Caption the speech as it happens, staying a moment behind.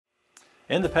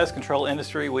In the pest control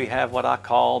industry, we have what I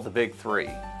call the big three: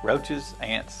 roaches,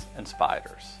 ants, and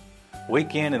spiders.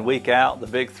 Week in and week out, the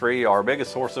big three are our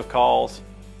biggest source of calls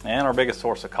and our biggest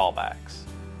source of callbacks.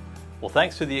 Well,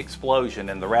 thanks to the explosion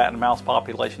in the rat and mouse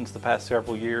populations the past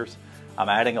several years, I'm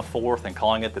adding a fourth and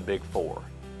calling it the big four: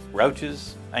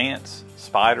 roaches, ants,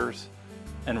 spiders,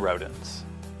 and rodents.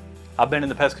 I've been in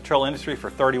the pest control industry for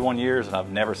 31 years and I've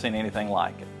never seen anything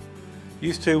like it.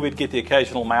 Used to, we'd get the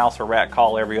occasional mouse or rat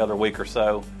call every other week or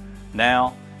so.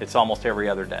 Now, it's almost every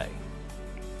other day.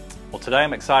 Well, today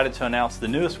I'm excited to announce the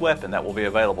newest weapon that will be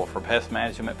available for pest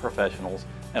management professionals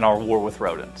in our war with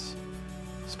rodents: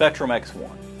 Spectrum X1.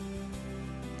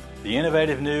 The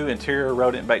innovative new interior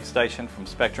rodent bait station from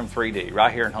Spectrum 3D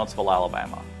right here in Huntsville,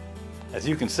 Alabama. As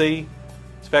you can see,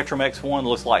 Spectrum X1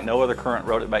 looks like no other current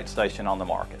rodent bait station on the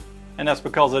market. And that's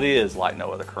because it is like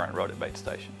no other current rodent bait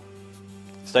station.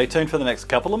 Stay tuned for the next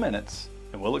couple of minutes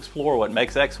and we'll explore what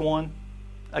makes X1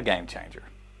 a game changer.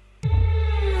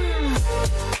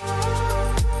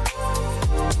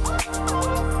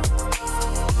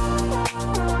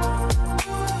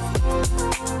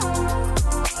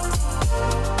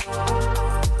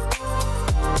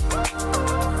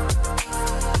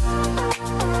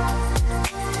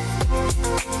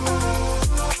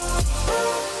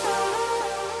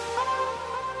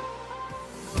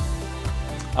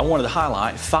 I wanted to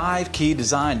highlight 5 key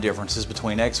design differences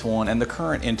between X1 and the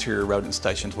current interior rodent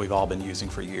stations we've all been using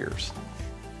for years.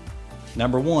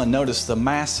 Number 1, notice the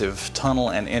massive tunnel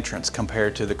and entrance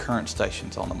compared to the current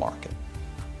stations on the market.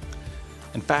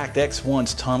 In fact,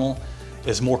 X1's tunnel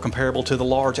is more comparable to the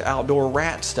large outdoor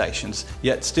rat stations,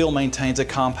 yet still maintains a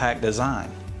compact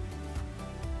design.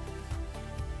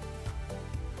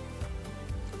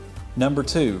 Number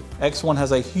 2, X1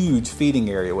 has a huge feeding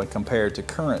area when compared to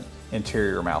current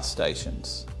interior mouse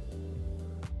stations.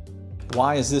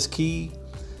 Why is this key?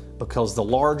 Because the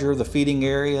larger the feeding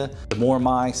area, the more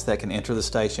mice that can enter the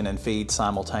station and feed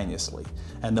simultaneously,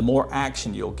 and the more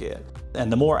action you'll get.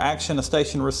 And the more action a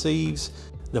station receives,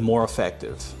 the more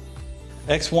effective.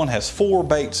 X1 has 4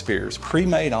 bait spears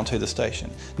pre-made onto the station.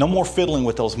 No more fiddling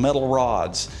with those metal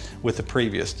rods with the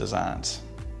previous designs.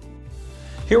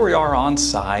 Here we are on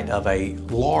site of a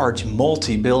large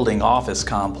multi-building office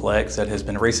complex that has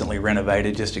been recently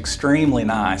renovated, just extremely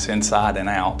nice inside and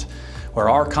out, where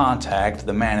our contact,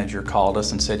 the manager, called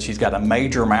us and said she's got a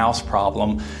major mouse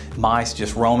problem. Mice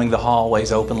just roaming the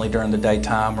hallways openly during the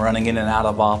daytime, running in and out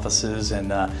of offices and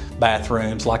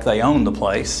bathrooms like they own the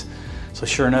place. So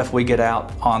sure enough, we get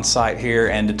out on site here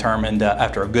and determined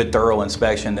after a good thorough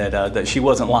inspection that she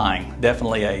wasn't lying.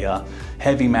 Definitely a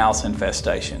heavy mouse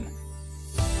infestation.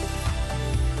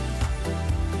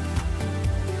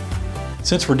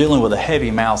 Since we're dealing with a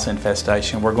heavy mouse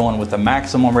infestation, we're going with the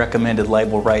maximum recommended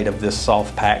label rate of this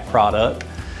soft pack product,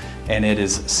 and it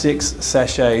is 6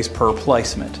 sachets per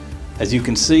placement. As you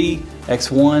can see,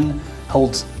 X1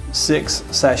 holds 6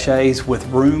 sachets with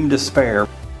room to spare.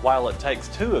 While it takes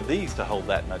 2 of these to hold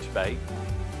that much bait,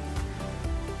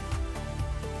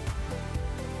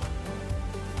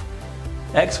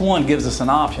 X1 gives us an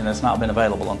option that's not been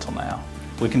available until now.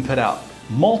 We can put out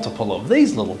multiple of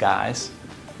these little guys,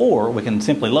 or we can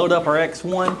simply load up our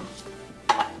X1,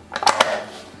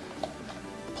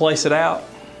 place it out,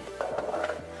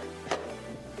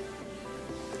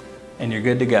 and you're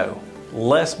good to go.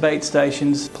 Less bait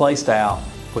stations placed out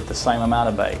with the same amount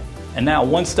of bait. And now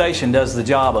 1 station does the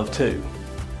job of 2.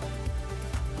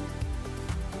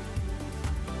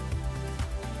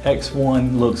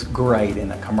 X1 looks great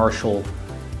in a commercial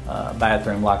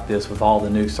bathroom like this with all the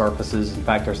new surfaces. In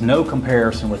fact, there's no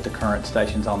comparison with the current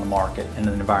stations on the market in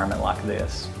an environment like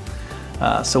this.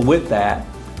 So with that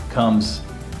comes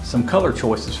some color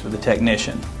choices for the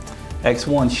technician.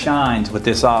 X1 shines with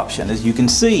this option. As you can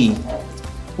see,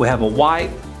 we have a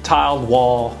white tiled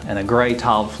wall and a gray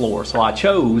tiled floor. So I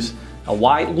chose a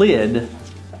white lid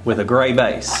with a gray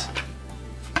base.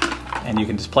 And you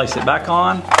can just place it back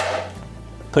on,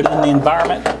 put it in the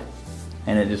environment,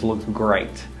 and it just looks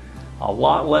great. A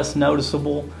lot less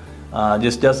noticeable,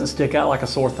 just doesn't stick out like a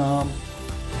sore thumb.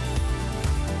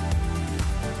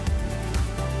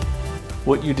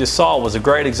 What you just saw was a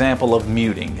great example of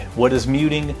muting. What is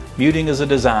muting? Muting is a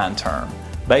design term.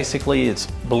 Basically, it's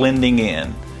blending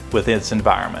in with its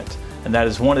environment. And that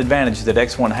is one advantage that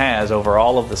X1 has over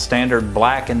all of the standard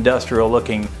black industrial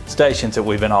looking stations that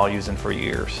we've been all using for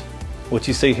years. What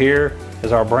you see here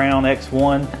is our brown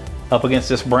X1 up against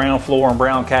this brown floor and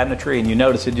brown cabinetry, and you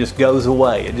notice it just goes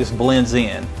away, it just blends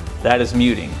in. That is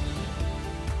muting.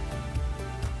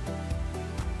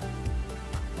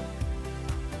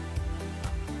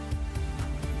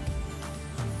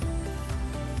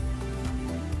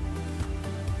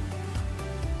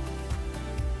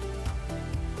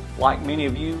 Like many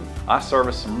of you, I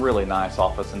service some really nice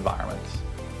office environments.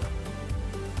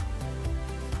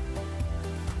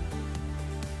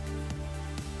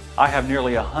 I have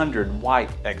nearly 100 white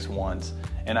X1s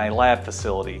in a lab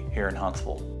facility here in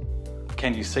Huntsville.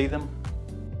 Can you see them?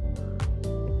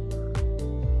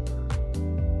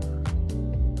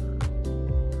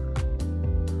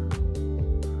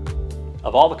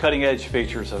 Of all the cutting edge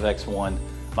features of X1,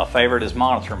 my favorite is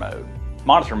Monitor Mode.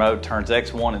 Monitor Mode turns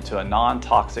X1 into a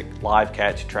non-toxic live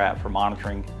catch trap for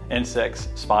monitoring insects,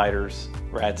 spiders,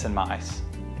 rats, and mice.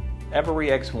 Every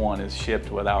X1 is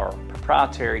shipped with our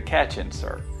proprietary catch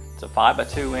insert. It's a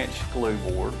 5x2 inch glue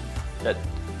board that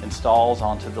installs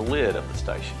onto the lid of the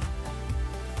station.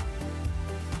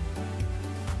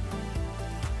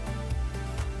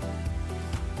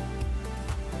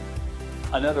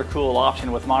 Another cool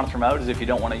option with Monitor Mode is if you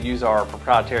don't want to use our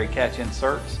proprietary catch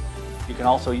inserts, you can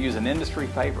also use an industry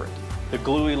favorite, the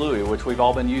Gluey Louie, which we've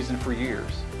all been using for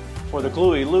years. For the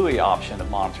Gluey Louie option of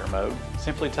Monitor Mode,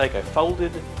 simply take a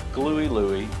folded Gluey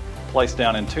Louie, place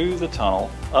down into the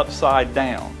tunnel upside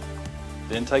down.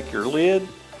 Then take your lid,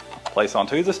 place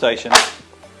onto the station,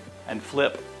 and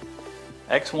flip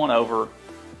X1 over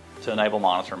to enable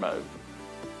Monitor Mode.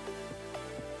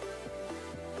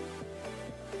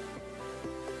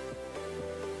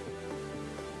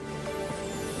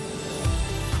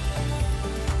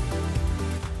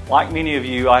 Like many of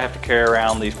you, I have to carry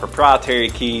around these proprietary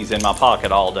keys in my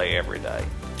pocket all day, every day.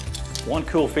 One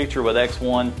cool feature with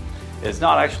X1 is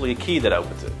not actually a key that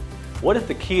opens it. What if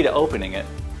the key to opening it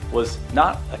was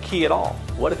not a key at all?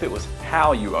 What if it was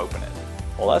how you open it?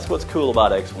 Well, that's what's cool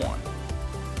about X1.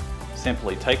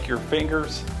 Simply take your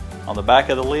fingers on the back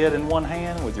of the lid in one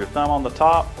hand with your thumb on the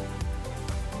top.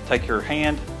 Take your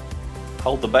hand,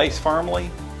 hold the base firmly,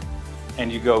 and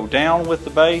you go down with the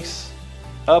base,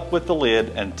 up with the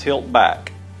lid, and tilt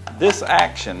back. This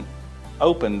action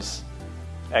opens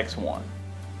X1.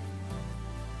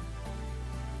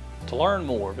 To learn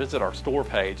more, visit our store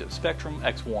page at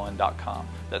spectrumx1.com.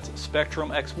 That's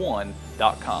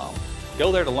spectrumx1.com.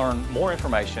 Go there to learn more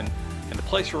information and to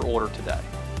place your order today.